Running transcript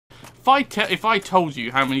If I told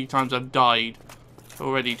you how many times I've died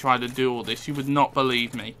already trying to do all this, you would not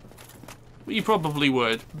believe me. Well, you probably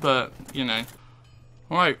would, but, you know.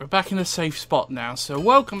 Alright, we're back in a safe spot now, so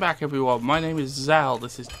welcome back everyone. My name is Zal,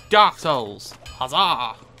 this is Dark Souls.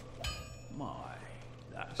 Huzzah!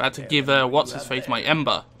 About to give, what's-his-face my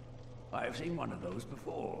ember. I've seen one of those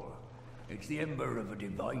before. It's the ember of a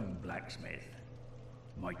divine blacksmith.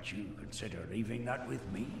 Might you consider leaving that with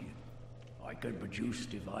me? I can produce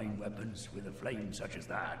divine weapons with a flame such as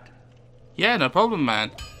that. Yeah, no problem, man.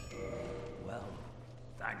 Well,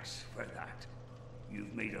 thanks for that.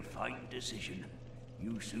 You've made a fine decision.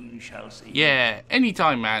 You soon shall see. Yeah,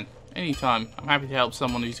 anytime, man. Anytime. I'm happy to help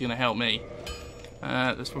someone who's going to help me.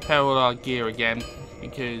 Let's repair all our gear again,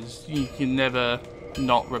 because you can never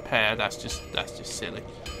not repair. That's just silly.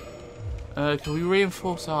 Can we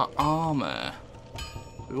reinforce our armor?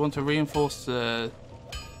 We want to reinforce the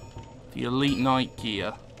Elite Knight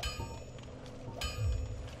gear.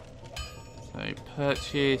 So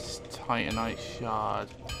purchase Titanite shard.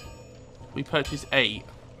 We purchase 8.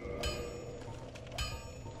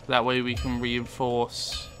 That way we can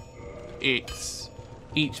reinforce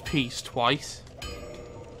each piece twice.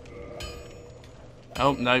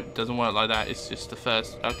 Oh, nope, doesn't work like that. It's just the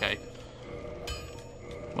first. Okay.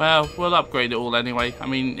 Well, we'll upgrade it all anyway. I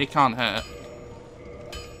mean, it can't hurt.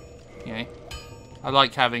 Okay. I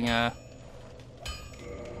like having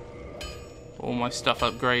all my stuff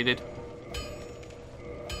upgraded.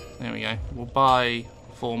 There we go. We'll buy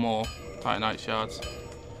 4 more Titanite shards.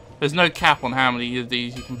 There's no cap on how many of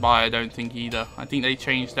these you can buy, I don't think either. I think they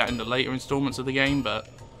changed that in the later installments of the game, but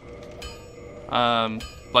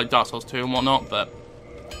like Dark Souls 2 and whatnot, but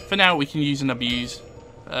for now we can use and abuse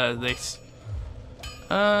this.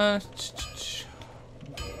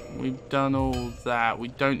 We've done all that. We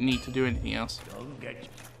don't need to do anything else.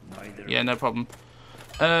 Yeah, no problem.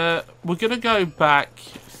 We're gonna go back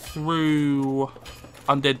through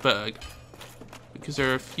Undeadburg because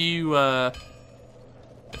there are a few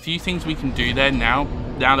things we can do there now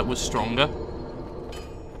that we're stronger.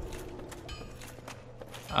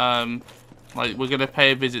 Like we're gonna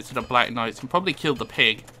pay a visit to the Black Knights and probably kill the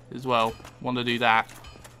pig as well. Want to do that?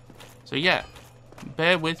 So yeah,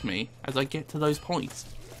 bear with me as I get to those points.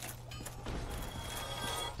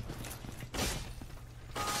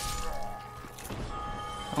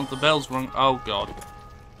 Oh, the bell's rung. Oh god.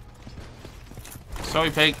 Sorry,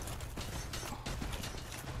 pig.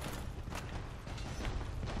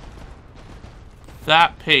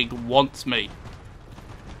 That pig wants me.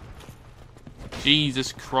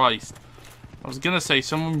 Jesus Christ. I was gonna say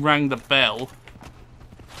someone rang the bell.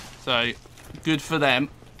 So, good for them.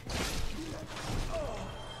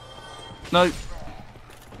 No.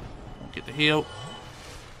 Get the heal.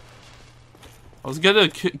 I was gonna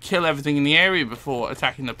kill everything in the area before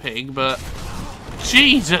attacking the pig, but...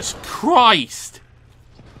 Jesus Christ!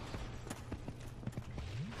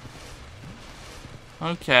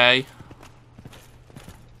 Okay.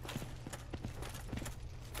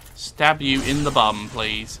 Stab you in the bum,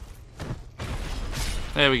 please.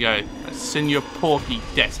 There we go. Let's send your porky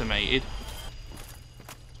decimated.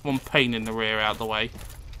 One pain in the rear out of the way.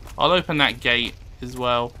 I'll open that gate as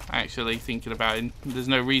well, actually, thinking about it. There's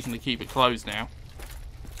no reason to keep it closed now.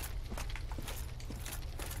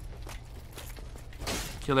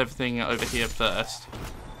 Kill everything over here first.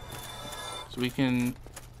 So we can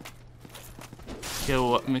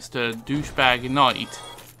kill Mr. Douchebag Knight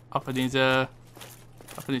up in his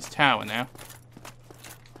tower now.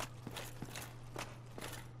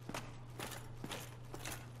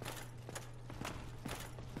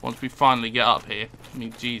 Once we finally get up here. I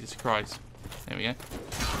mean, Jesus Christ. There we go.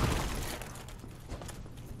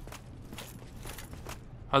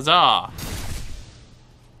 Huzzah!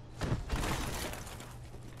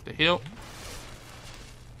 The heal.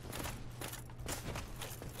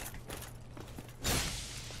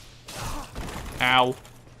 Ow.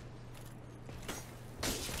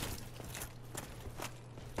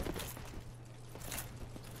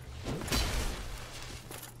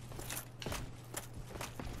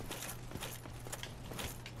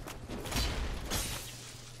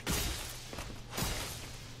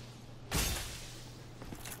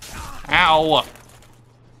 Ow!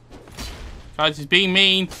 Guys, he's being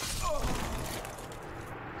mean.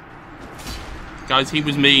 Guys, he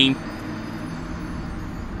was mean.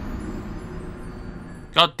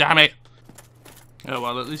 God damn it. Oh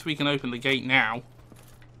well, at least we can open the gate now.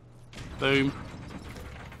 Boom.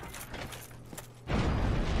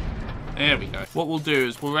 There we go. What we'll do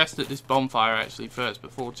is we'll rest at this bonfire actually first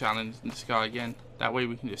before challenging this guy again. That way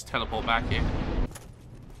we can just teleport back here.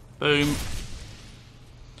 Boom.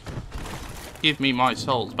 Give me my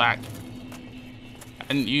souls back. I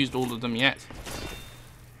hadn't used all of them yet.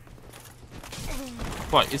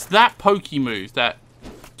 Right, it's that pokey move that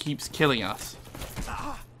keeps killing us.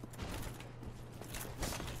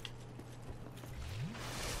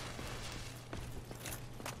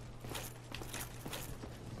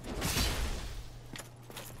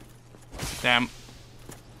 Damn.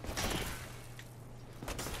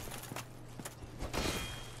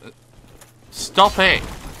 Stop it!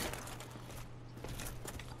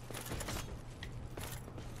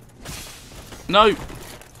 No!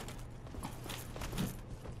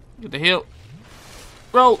 Get the heal.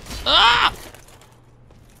 Roll! Ah!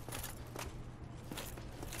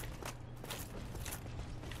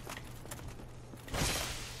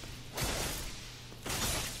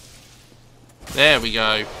 There we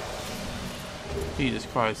go. Jesus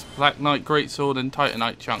Christ. Black Knight Greatsword and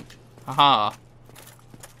Titanite chunk. Haha.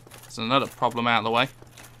 That's another problem out of the way.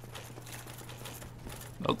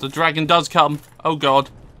 Oh, the dragon does come. Oh god.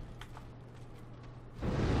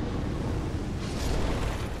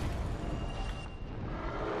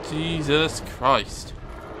 Jesus Christ.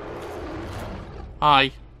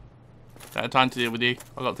 Hi. Don't have time to deal with you.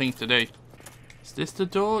 I've got things to do. Is this the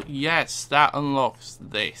door? Yes, that unlocks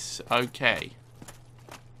this. Okay.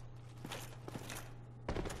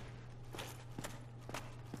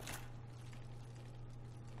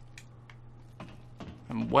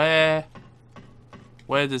 And where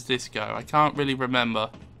does this go? I can't really remember.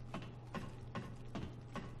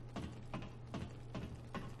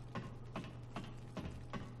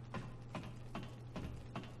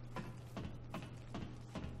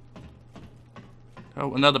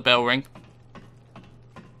 Oh, another bell ring.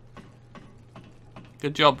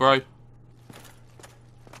 Good job, bro.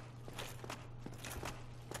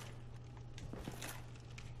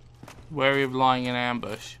 Wary of lying in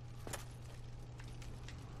ambush.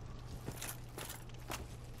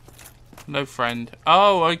 No friend.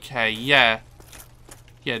 Oh, okay, yeah.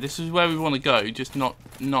 Yeah, this is where we want to go, just not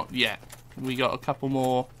yet. We got a couple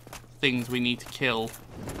more things we need to kill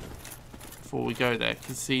before we go there.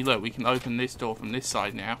 Because see, look, we can open this door from this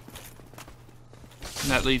side now.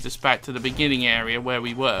 And that leads us back to the beginning area where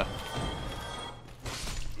we were.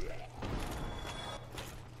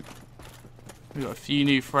 We've got a few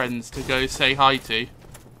new friends to go say hi to.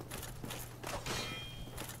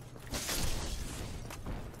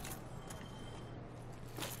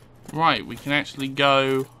 Right, we can actually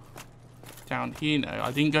go down here now.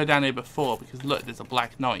 I didn't go down here before because look, there's a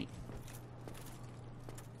Black Knight.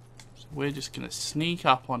 So we're just going to sneak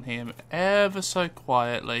up on him ever so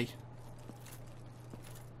quietly.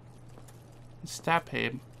 And stab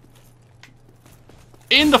him.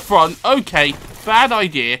 In the front! Okay, bad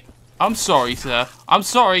idea. I'm sorry, sir. I'm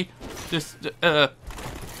sorry. Just,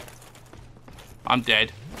 I'm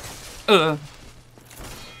dead.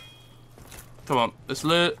 Come on, let's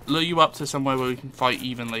lure you up to somewhere where we can fight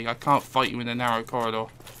evenly. I can't fight you in a narrow corridor.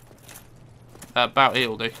 About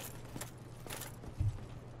it'll do.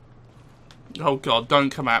 Oh god, don't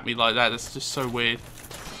come at me like that. That's just so weird.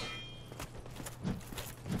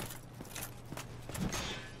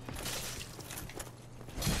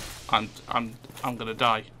 I'm gonna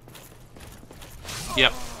die.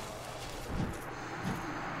 Yep.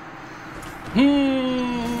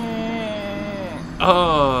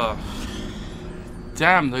 Oh.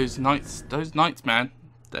 Damn, those knights, man.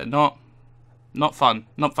 They're not fun.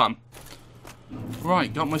 Not fun.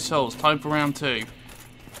 Right, got my souls. Time for round 2.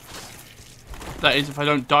 That is if I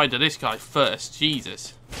don't die to this guy first.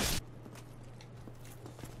 Jesus.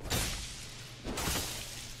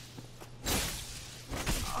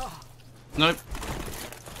 Nope.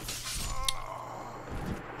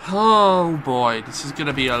 Oh boy, this is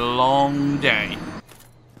gonna be a long day.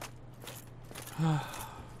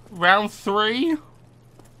 Round 3?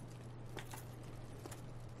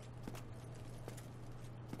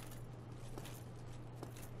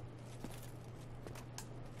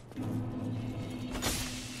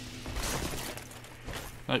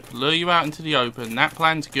 Nope, lure you out into the open. That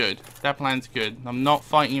plan's good. That plan's good. I'm not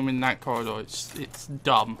fighting him in that corridor. It's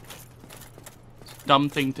dumb. It's a dumb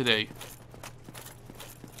thing to do.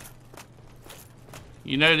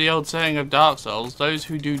 You know the old saying of Dark Souls, those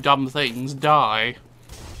who do dumb things die.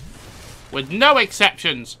 With no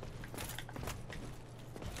exceptions!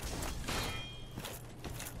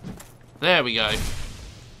 There we go.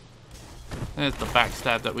 There's the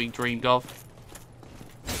backstab that we dreamed of.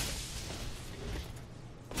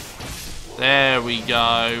 There we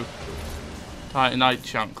go. Titanite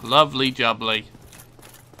chunk. Lovely jubbly.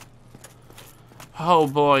 Oh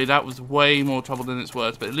boy, that was way more trouble than it's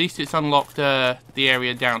worth. But at least it's unlocked the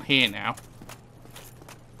area down here now.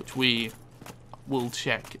 Which we will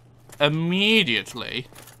check immediately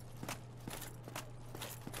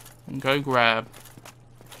and go grab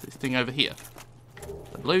this thing over here.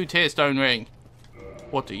 The blue tearstone ring.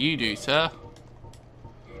 What do you do, sir?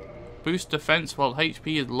 Boost defense while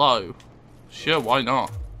HP is low. Sure, why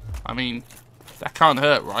not? I mean, that can't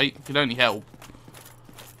hurt, right? It can only help.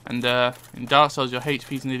 And in Dark Souls, your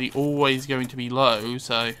HP is nearly always going to be low,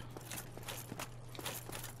 so...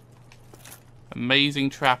 Amazing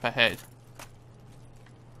trap ahead.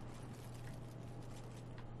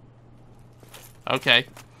 Okay.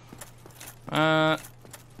 Right,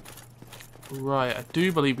 I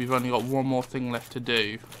do believe we've only got one more thing left to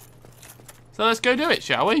do. So let's go do it,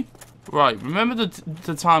 shall we? Right, remember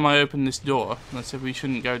the time I opened this door and I said we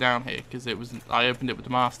shouldn't go down here because I opened it with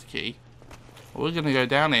the master key. Well, we're going to go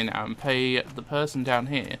down here now and pay the person down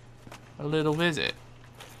here a little visit.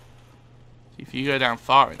 If you go down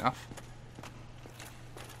far enough,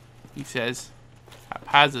 he says,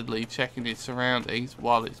 haphazardly checking his surroundings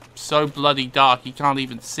while it's so bloody dark he can't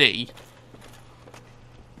even see.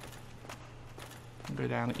 Go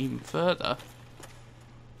down even further.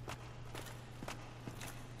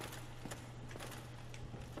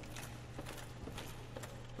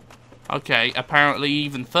 Okay, apparently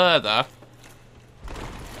even further.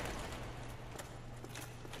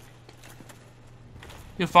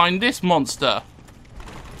 You'll find this monster.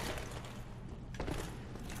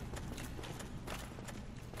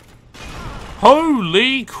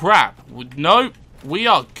 Holy crap. Nope. We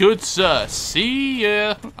are good, sir. See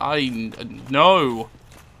ya. No.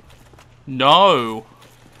 No.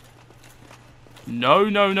 No,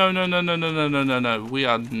 no, no, no, no, no, no, no, no, no, no. We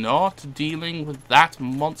are not dealing with that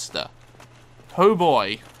monster. Oh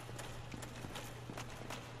boy.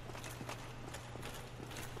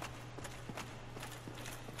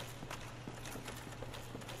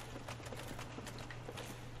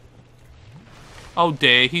 Oh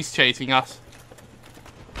dear, he's chasing us.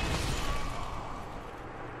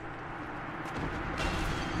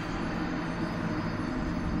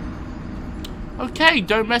 Okay,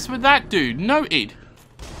 don't mess with that dude. Noted.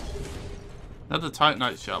 Another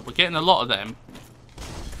Titanite shop. We're getting a lot of them.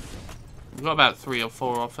 We've got about 3 or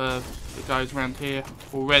 4 of the guys around here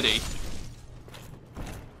already.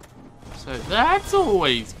 So that's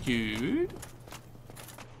always good.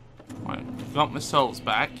 Right, we've got my souls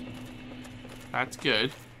back. That's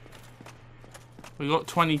good. We got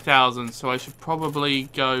 20,000, so I should probably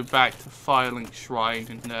go back to Firelink Shrine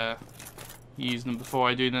and use them before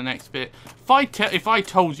I do the next bit. If I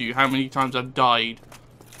told you how many times I've died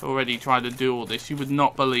already trying to do all this, you would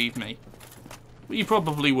not believe me. Well, you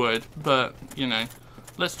probably would, but, you know,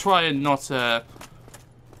 let's try and not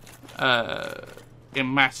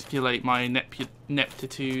emasculate my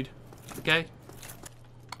ineptitude, okay?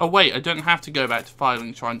 Oh wait, I don't have to go back to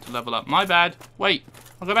Firelink Shrine to level up. My bad. Wait,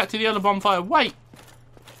 I'll go back to the other bonfire. Wait!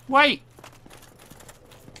 Wait!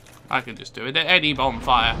 I can just do it at any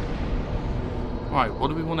bonfire. Right, what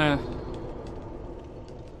do we want to...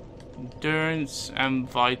 Endurance and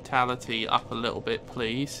vitality up a little bit,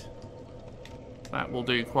 please. That will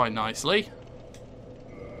do quite nicely.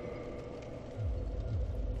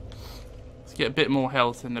 Let's get a bit more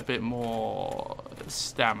health and a bit more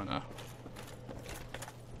stamina.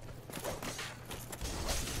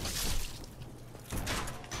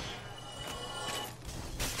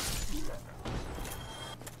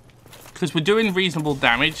 Because we're doing reasonable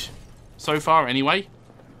damage so far anyway.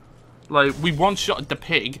 Like, we one-shot the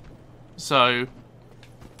pig, so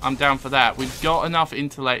I'm down for that. We've got enough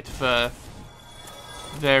intellect for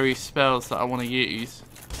various spells that I want to use.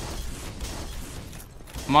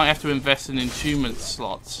 Might have to invest in attunement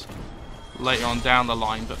slots later on down the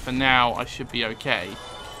line, but for now I should be okay.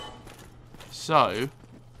 So,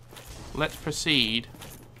 let's proceed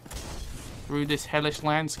through this hellish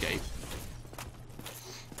landscape.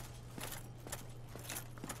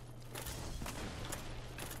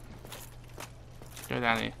 Go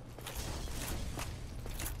down here.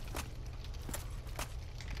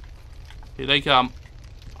 Here they come.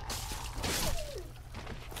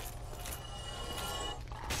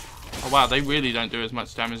 Oh wow, they really don't do as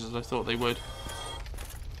much damage as I thought they would.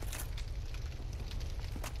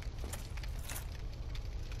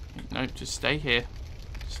 No, just stay here.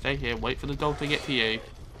 Stay here, wait for the dog to get to you.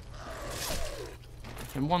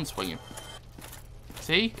 In one swinging.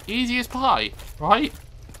 See? Easy as pie, right?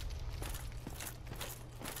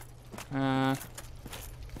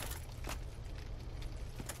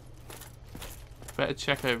 Better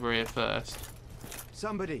check over here first.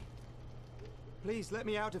 Somebody, please let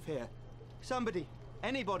me out of here. Somebody,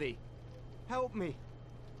 anybody, help me.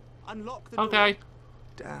 Unlock the door. Okay.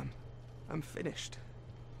 Damn, I'm finished.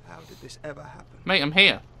 How did this ever happen? Mate, I'm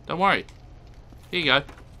here. Don't worry. Here you go.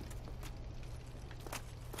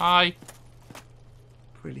 Hi.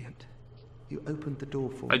 Brilliant. You opened the door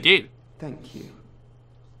for me. I did. Thank you.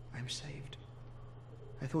 I'm saved.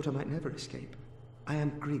 I thought I might never escape. I am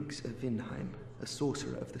Griggs of Vinheim, a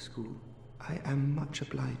sorcerer of the school. I am much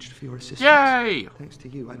obliged for your assistance. Yay! Thanks to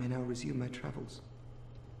you, I may now resume my travels.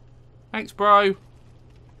 Thanks, bro.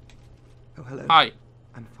 Oh, hello. Hi.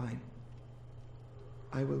 I'm fine.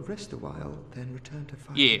 I will rest a while, then return to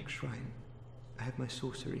Firelink Shrine. I have my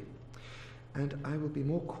sorcery, and I will be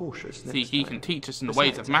more cautious next See, he time. can teach us in the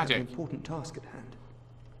Besides, ways of I have magic. an important task at hand.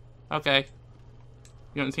 Okay.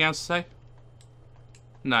 You got anything else to say?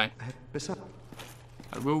 No. Besides,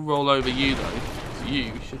 I will roll over you, though. So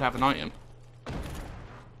you should have an item.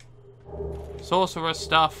 Sorcerer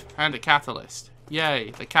stuff and a catalyst.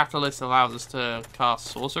 Yay. The catalyst allows us to cast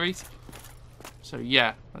sorceries. So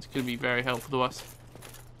yeah, that's going to be very helpful to us.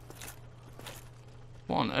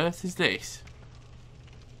 What on earth is this?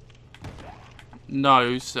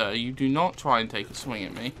 No, sir. You do not try and take a swing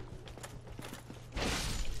at me.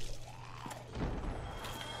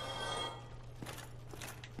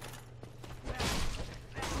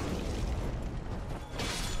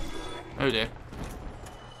 Oh dear.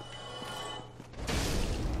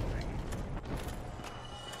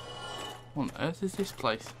 What on earth is this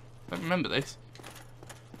place? I don't remember this.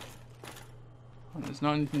 Oh, there's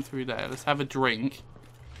not anything through there. Let's have a drink.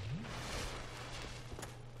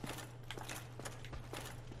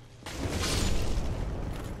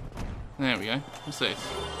 There we go. What's this?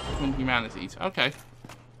 20 humanities. Okay.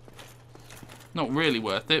 Not really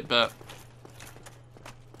worth it, but...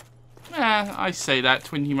 yeah, I say that.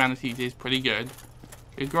 Twin humanities is pretty good.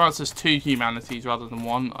 It grants us 2 humanities rather than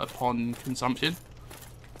 1 upon consumption.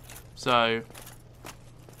 So...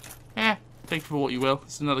 yeah, take it for what you will.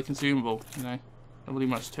 It's another consumable, you know. Not really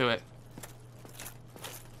much to it.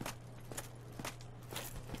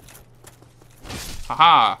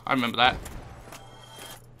 Haha! I remember that.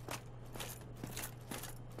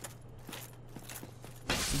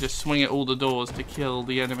 You just swing at all the doors to kill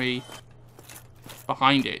the enemy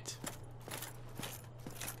behind it.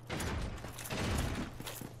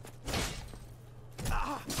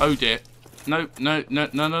 Oh dear. No, no, no,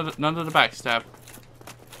 none of the backstab.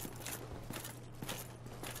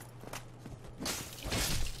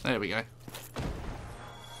 There we go.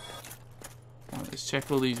 Right, let's check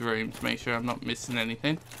all these rooms to make sure I'm not missing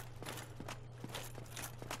anything.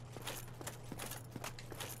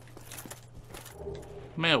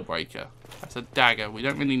 Mail breaker. That's a dagger. We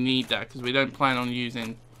don't really need that because we don't plan on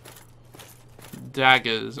using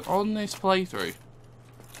daggers on this playthrough.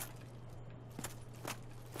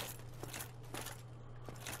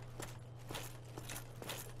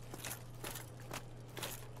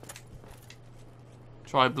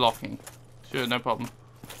 Try blocking. Sure, no problem.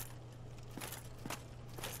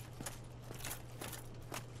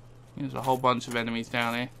 There's a whole bunch of enemies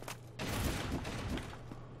down here.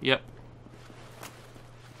 Yep.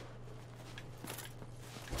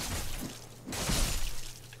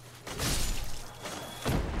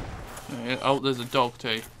 Oh, there's a dog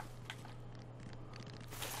too.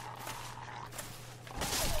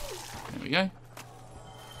 There we go.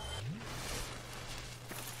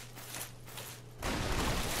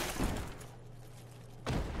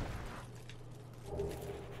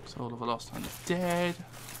 Soul of a Lost Undead.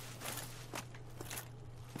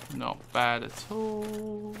 Not bad at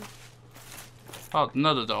all. Oh,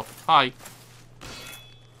 another dog. Hi.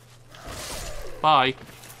 Bye.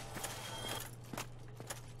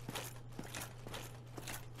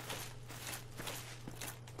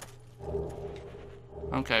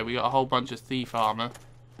 Okay, we got a whole bunch of thief armor.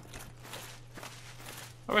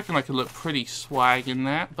 I reckon I could look pretty swag in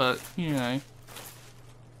that, but, you know,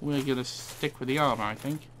 we're gonna stick with the armor, I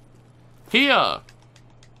think. Here!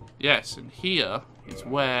 Yes, and here is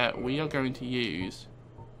where we are going to use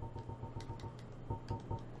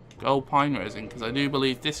gold pine resin, because I do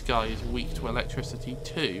believe this guy is weak to electricity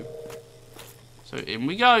too. So in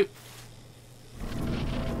we go!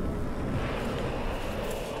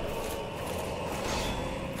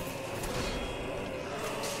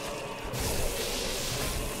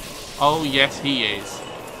 Oh yes, he is.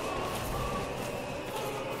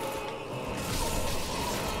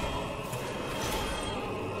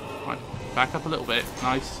 Right, back up a little bit.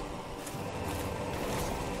 Nice.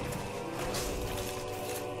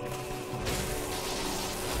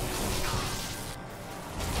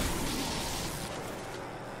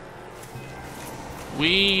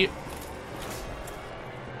 We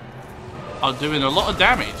are doing a lot of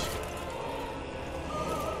damage.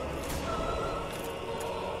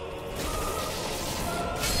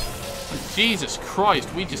 Jesus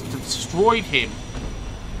Christ, we just destroyed him.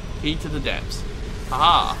 Key to the depths.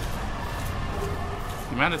 Aha.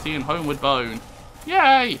 Humanity and Homeward Bone.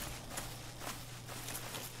 Yay!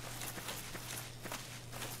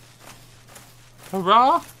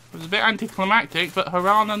 Hurrah! It was a bit anticlimactic, but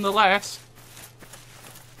hurrah nonetheless.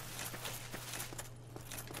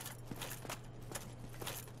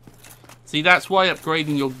 See, that's why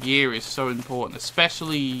upgrading your gear is so important,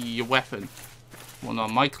 especially your weapon. Well, no,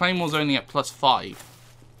 my Claymore's only at +5.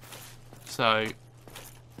 So,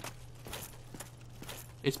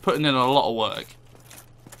 it's putting in a lot of work.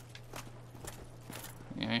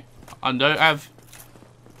 Yeah, I don't have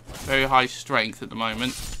very high strength at the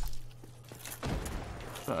moment,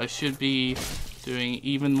 but I should be doing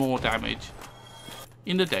even more damage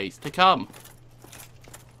in the days to come.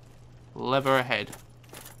 Lever ahead.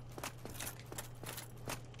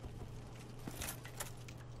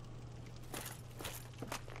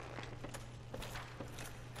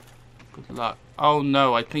 Good luck. Oh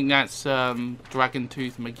no, I think that's Dragon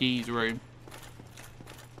Tooth McGee's room.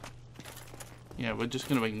 Yeah, we're just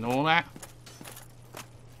going to ignore that.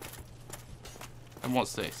 And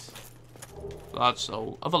what's this? Large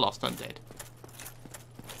soul of a lost undead.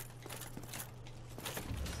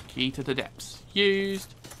 Key to the depths.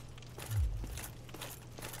 Used.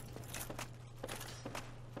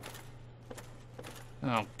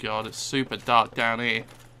 Oh god, it's super dark down here.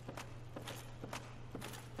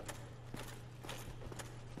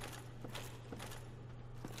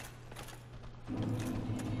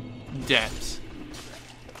 Depths.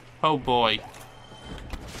 Oh boy.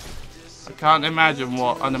 I can't imagine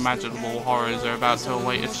what unimaginable horrors are about to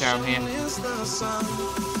await us down here.